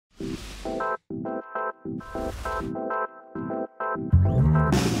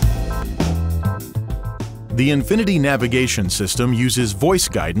The INFINITI Navigation System uses voice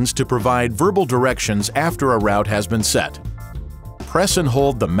guidance to provide verbal directions after a route has been set. Press and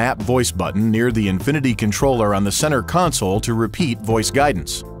hold the Map Voice button near the INFINITI controller on the center console to repeat voice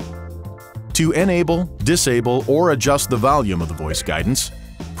guidance. To enable, disable, or adjust the volume of the voice guidance,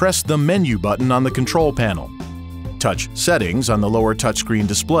 press the Menu button on the control panel. Touch Settings on the lower touchscreen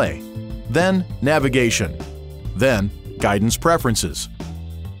display, then Navigation, then Guidance Preferences.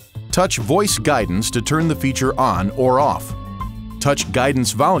 Touch Voice Guidance to turn the feature on or off. Touch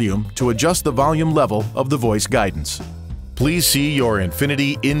Guidance Volume to adjust the volume level of the voice guidance. Please see your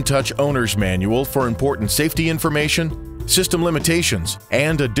INFINITI InTouch Owner's Manual for important safety information, system limitations,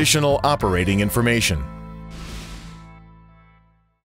 and additional operating information.